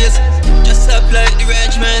of the race. Just up like the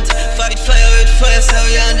regiment. Fight fire with fire, so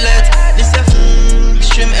we handle it. This a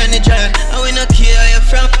extreme energy. And we no care you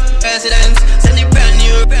from residents. Send it brand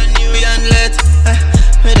new, we handle it.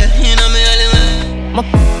 With the you know me element.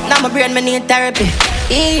 Now my brain me need therapy.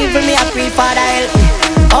 Even me I pray for the help me.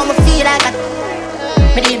 How me feel like a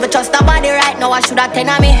me need to trust the body right now, I should have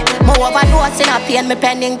 10 of me. More overdose in a pain, me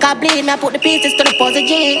pending can bleed. Me I put the pieces to the puzzle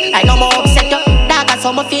G. I know more upset up, dog, that's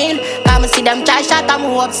how me feel. Cause me see them try shot and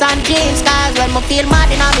move up some dreams. Cause when me feel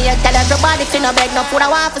mad in a me, I tell everybody to no bed, no food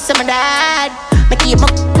I want for see my dad. Me keep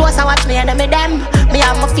my close and watch me enemy them. Me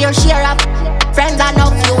have my fear share up. Friends are no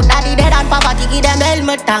few, daddy dead and poverty give them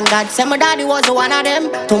helmet. Thank God, say my daddy was one of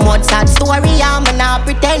them. Too much sad story, I'm not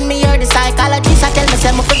pretend me hear the psychologist. I tell me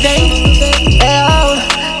say me forget. Hey oh,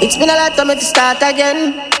 it's been a lot of me to start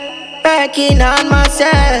again. Working on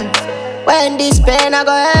myself. When this pain I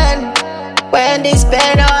go end, when this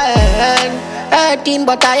pain I end. Hurting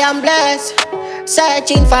but I am blessed,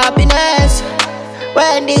 searching for happiness.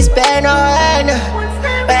 When this pain I end,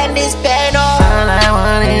 when this pain I end. All I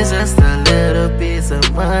want is just a little piece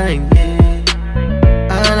of mind, yeah.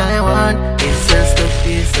 All I want is just a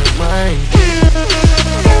piece of mind, yeah.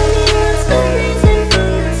 What's the reason for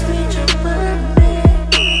your switch up on me?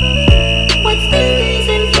 What's the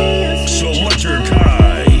reason for your switch up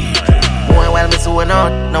on me? Boy, while me zone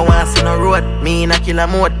out, no one see no road. Me in a killer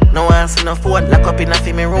mode, no one see no phone. Lock up in a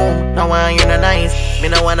fi me room, no one you no nice. Me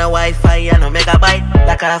no want a Wi-Fi and no megabyte.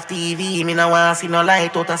 Like I have TV, me no want see no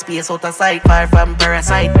light. Out of space, out of sight, far from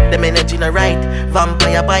parasite. Them energy no right,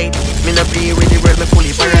 vampire bite. Me no play with the world, me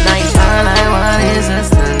fully paradise. All I want is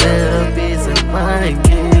just a little piece of mind,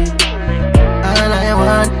 yeah. All I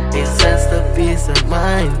want is just a piece of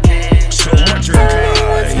mind, yeah. So much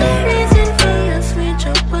what's the reason for your switch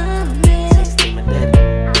up on me?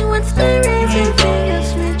 What's the reason for your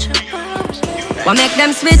switch up on me? What make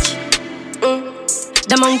them switch?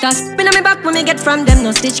 The amount of spin on me back when me get from them,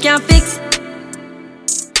 no stitch can fix.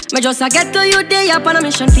 Me just a get to you day up on a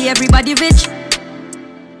mission for everybody rich.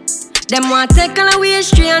 Them want take all away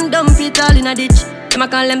history and dump it all in a ditch. Them a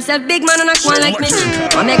call themselves big man and a one like Mitch.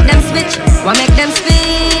 What make them switch? What make them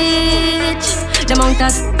switch? The amount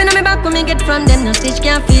of spin on me back when me get from them, no stitch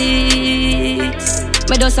can fix.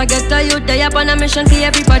 Me just a get to you day up on a mission for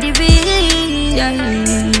everybody rich.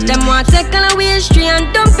 Them want take all away history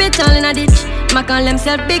and dump it all in a ditch. I call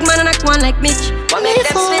themselves big man and I one like Mitch. What make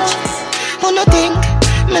them switch? Who no think,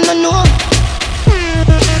 me no know.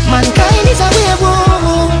 Mankind is a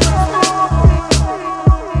werewolf,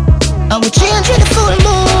 and we change with the full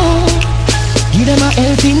moon. Give them a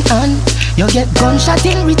helping hand, you get gunshot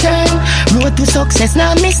in return. Road to success,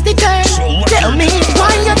 now miss the turn. Tell me,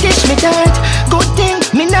 why you dish me dirt? Good thing,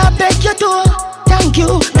 me not beg you to. Thank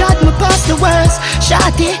you, God, me pass the worst.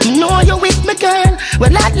 Shawty, me know you with me, girl.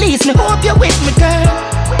 Well, at least me hope you with me, girl.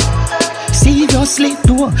 Seriously,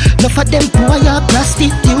 though, enough of them poor, you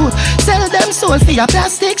prostitute. Sell them soul for your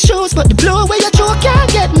plastic shoes, but the blow where you throw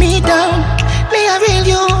can't get me down. Me a real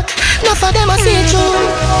youth, enough of them a see through.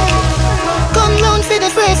 Come round for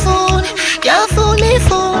the free food, can't fool me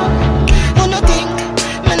fool. Who no think,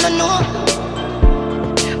 me no know.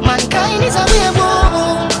 Mankind is a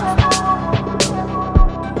werewolf.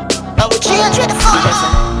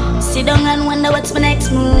 Sit down and wonder what's my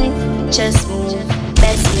next move. Just move,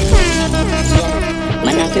 best move. Yeah.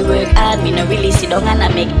 Man, I feel work hard, me no really sit down and I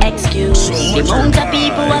make excuse. The amount of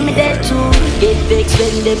people want me dead too. Get vexed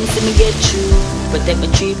when them see me get through. Protect my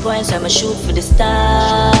 3 points, I'ma shoot for the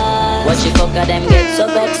stars. Watch the fuck of them get so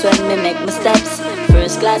vexed when me make my steps.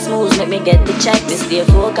 First class moves make me get the check. Me stay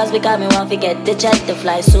focused because me want to get the jet. To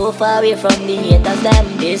fly so far away from the haters them.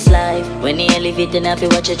 This life, when you elevate enough, you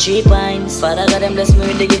watch your 3 points. Father God them bless me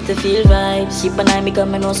with the gift to feel vibes. Keep an eye me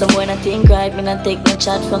come and know some boy not think right. Me not take no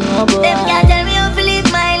chat from no boy. Them can't tell me how to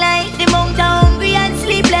live my life. The monk hungry and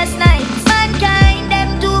sleepless nights. Mankind,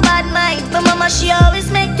 them too bad mind. My mama she always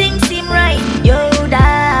make things seem right. Yo,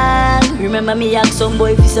 dad, remember me ask some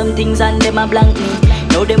boy for some things and them a blank me.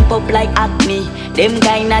 Now them pop like acne. Them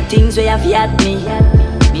kind of things where you at me.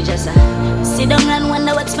 Me just sit down and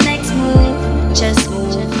wonder what's my next move. Just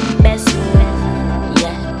move, best move.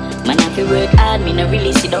 Yeah, man I feel work hard. Me no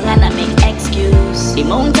really sit down and I make excuse. The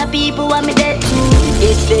amount of people want me dead too.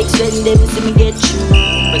 Get vexed when them see me get through.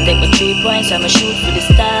 Protect my 3 points, I'ma shoot for the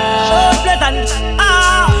stars. Pleasant.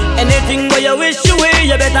 Anything where you wish you will,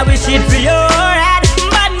 you better wish it for your head.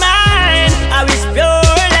 Bad mind, I wish pure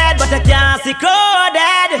lead, but I can't see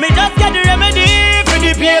crowded. Me just get the remedy for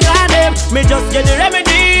the pagan them. Me just get the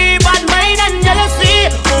remedy, bad mind and jealousy.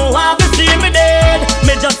 Who have to see me dead?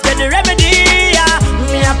 Me just get the remedy. Yeah.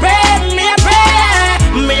 Me a pray, me a pray,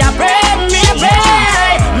 me a pray, me a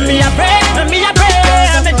pray, me a pray, me a pray.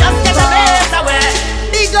 Me just get the best away.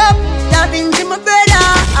 Big up, loving to my brother.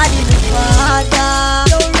 I did the father.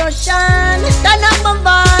 No Russian, turn up my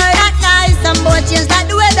vibe. That nice, some boy change like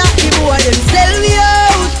the weather. The boy them sell me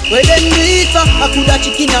out. Where them do it for? I coulda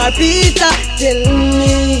chicken or pizza. Tell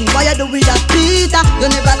me, why you do with that pizza? You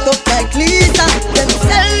never talk like Lisa. Them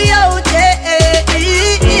sell me out, them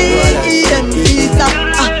pizza.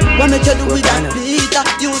 What make you do with that pizza?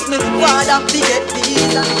 Use me father to get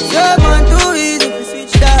pizza. Your man too easy to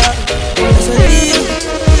switch that. So easy.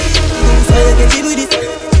 So you get it with it.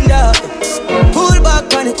 Pull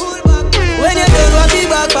back on it. When you don't want to be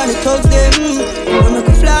back on it, thugs them. When I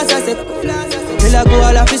go flash, I say, till I go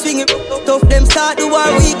all off, swing it. Tough them, start the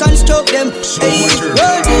war, we can stroke them. Hey,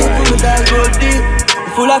 roll deep, pull me down, roll deep.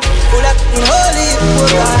 Full up, holy.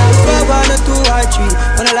 Full up, 1 or 2 or 3.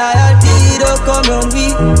 When I loyalty, don't come on me.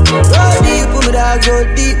 Roll deep, pull me down, roll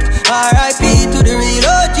deep. R.I.P. to the real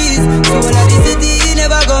OGs. So when I visit the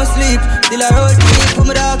never gon' sleep. Till I roll deep, pull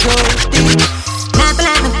me down, roll deep.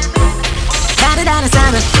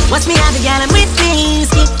 Watch me have the gal with me.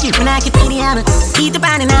 Skip when I can feel the hammer. Eat the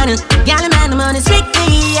banana. Gal man, the money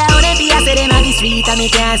strictly. I wanna be, I said it might be sweet. I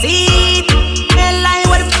make you see. Hell, I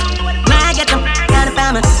what I get them. Got a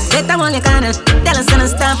farmer. Get that one, you kinda. Tell us to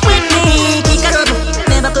stop with me. Kick it over.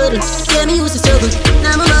 Never could. Tell me used to struggle.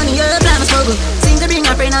 Now my money, you're a plan of smuggle. Sing to bring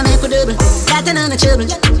a friend, I make a double. Got to know the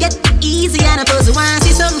children. Get easy and a puzzle. Once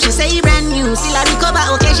see something, she say brand new. Still I recover,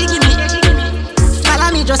 okay, she give me.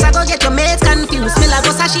 Follow me, just I go get your mates confused. Me like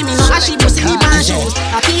go sashimi, no ashibu, see me pan shoes.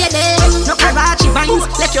 I pay day, no Karachi vines.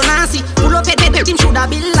 Let your Nancy pull up a team shoulda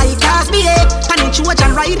be like Cosby. Pan it,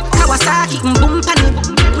 Trojan ride, Kawasaki, boom, pan it.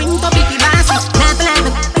 Wing to be fancy, can't plan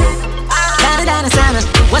it. Down the summer,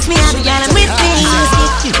 watch me have the gal with me.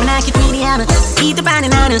 When I keep me the hammer, eat the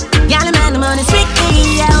banana. Gal man, the money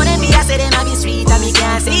strictly. I wanna be, I said it might be sweet, I make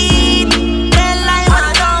you see. Well, I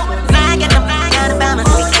wanna know, I get the got a bama.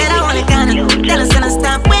 Tell us to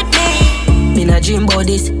stop with me. Me not dream about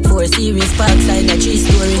this. 4 series parkside, a 3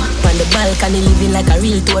 story. On the balcony living like a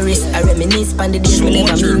real tourist. I reminisce on the days we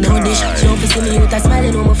never mean no dish. She don't see me with a smile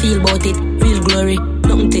and how I feel about it. Real glory.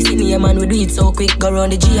 Nothing to see me, man, we do it so quick. Go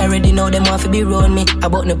round the G already know them want to be round me.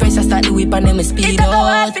 About no pressure, start the whip and them speed up. It's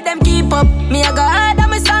hard for them keep up. Me I go hard and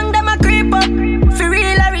my song them a creep up. For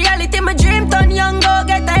real a reality, my dream turn young. Go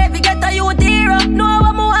get a heavy, get a youth hero. No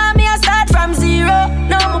one more want me, I start from zero.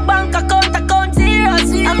 Now my bank account zero. And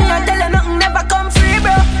me I tell you nothing never come free,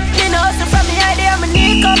 bro. You know, so from me idea, I'm a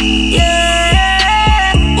nick up.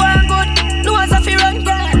 Yeah, one good, no one's a fi run.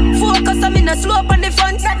 Focus, I'm in a slope on the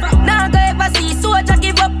front. Now go ever see soldier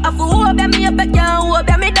give up. I for hope ya me up, I can't hope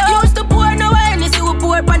ya me down. Used to pour no any soup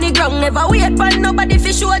pour on the ground. Never wait for nobody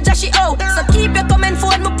fi show just she out. So keep your comment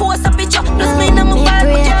phone, me post a picture. Plus me no me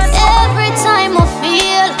vibe, me can't stop. Every time I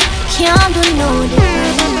feel, can't do no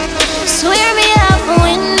different. Swear me have a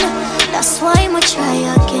win, that's why I'ma try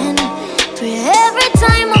again. Pray every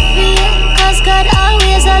time I feel, cause God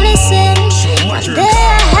always a listen. One day I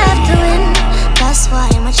have to win, that's why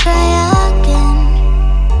I'ma try again.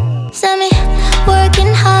 Tell me, working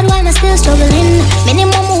hard while I'm still struggling.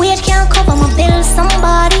 Minimum wage can't cover my bills.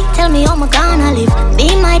 Somebody tell me how I'm gonna live.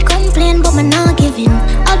 They might complain, but me not giving.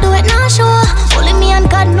 I'll do it now, sure. Only me and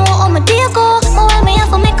God know how my day go. But while me have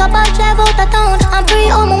to make a bad drive out of town, I'm free,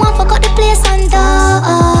 oh, my one forgot the place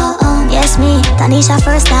undone. Yes, me, Tanisha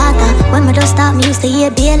first starter. When me just start, me used to hear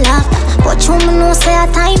be a laughter. But you me know say a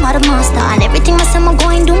time of the master. And everything I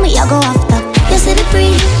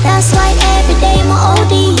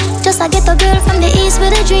I get a girl from the east with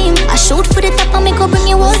a dream. I shoot for the top and me go bring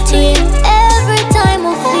you whole team. Every time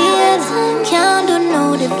I feel, can't do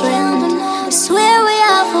no different. Swear we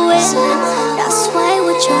have a win, that's why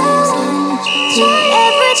we try again.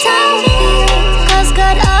 Every time we feel, cause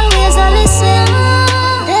God always a listen.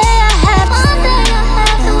 Day I have,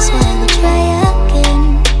 that's why we try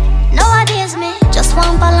again. Nowadays me, just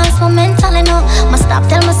want balance my mental enough. Must stop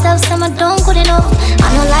tell myself some I don't good enough. I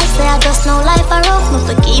know life say I just know life I rough. Me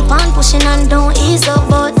for keep on pushing and don't ease up.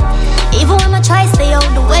 But even when I try stay out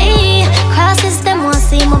the way, crosses them want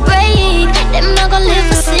see my break. Them not gonna live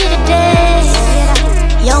to see the day.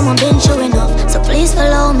 Yo, my been through enough, so please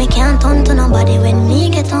follow me. Can't turn to nobody when me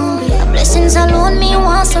get hungry. The blessings alone me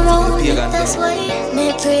wants to roll. That's why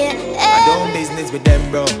me pray. I don't business with them,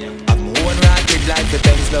 bro. I'm own rocket like the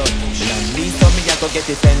Benz, though. Need some me, I go get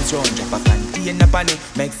the fence round. Drop a container on it,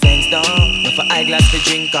 make sense, though. If a eyeglass to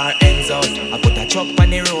drink or ends out, I put a truck on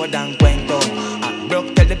the road and quaint out. I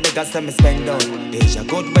broke, tell the beggars to me spend out. Deja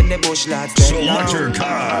good when the bush lads spend out.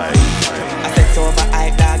 Selectakai. I said so over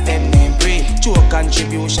high dog, them name free. True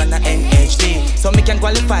contribution at NHD. So me can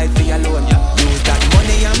qualify for your loan. Use that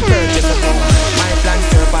money and purchase a phone. My plan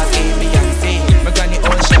surpass A, B, and C. Me granny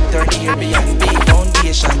old shop turn Airbnb.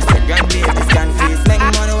 Foundations, the grand ladies can face. Make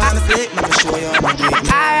money while me sleep, me show you how me do it.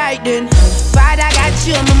 Alright then, Father got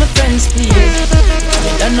you, I'm my friends, please.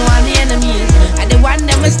 You don't know I'm the enemies. I the one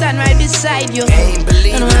them stand right beside you.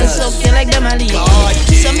 Don't want to feel like them a leave.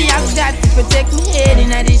 So me ask God to protect me head in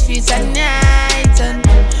the streets at night. And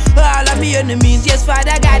all of me enemies, yes,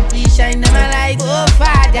 Father God, please shine them a light. Oh,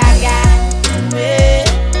 Father God, yeah.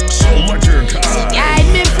 Selectakai. Guide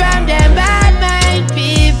me from them bad mind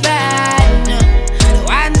people. The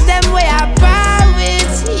ones them way I power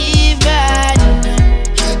with even.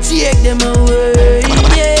 Take them away,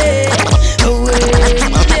 yeah. Away,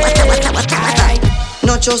 yeah. Alright.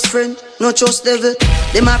 Not just friend, not just devil.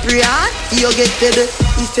 Them a pray hard, you get pebble.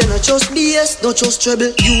 If you not just BS, not just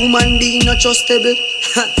trouble. Human being not just stable.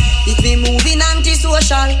 If me moving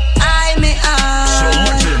anti-social, I may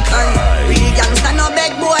real gangsta no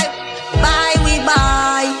beg boy. Bye we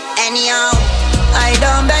buy. Anyhow, I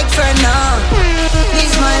don't beg friend now.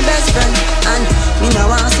 He's my best friend, and me no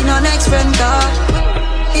want see no next friend dog.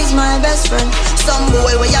 He's my best friend. Some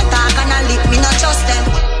boy where you talk and I lick me not trust them.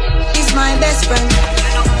 He's my best friend.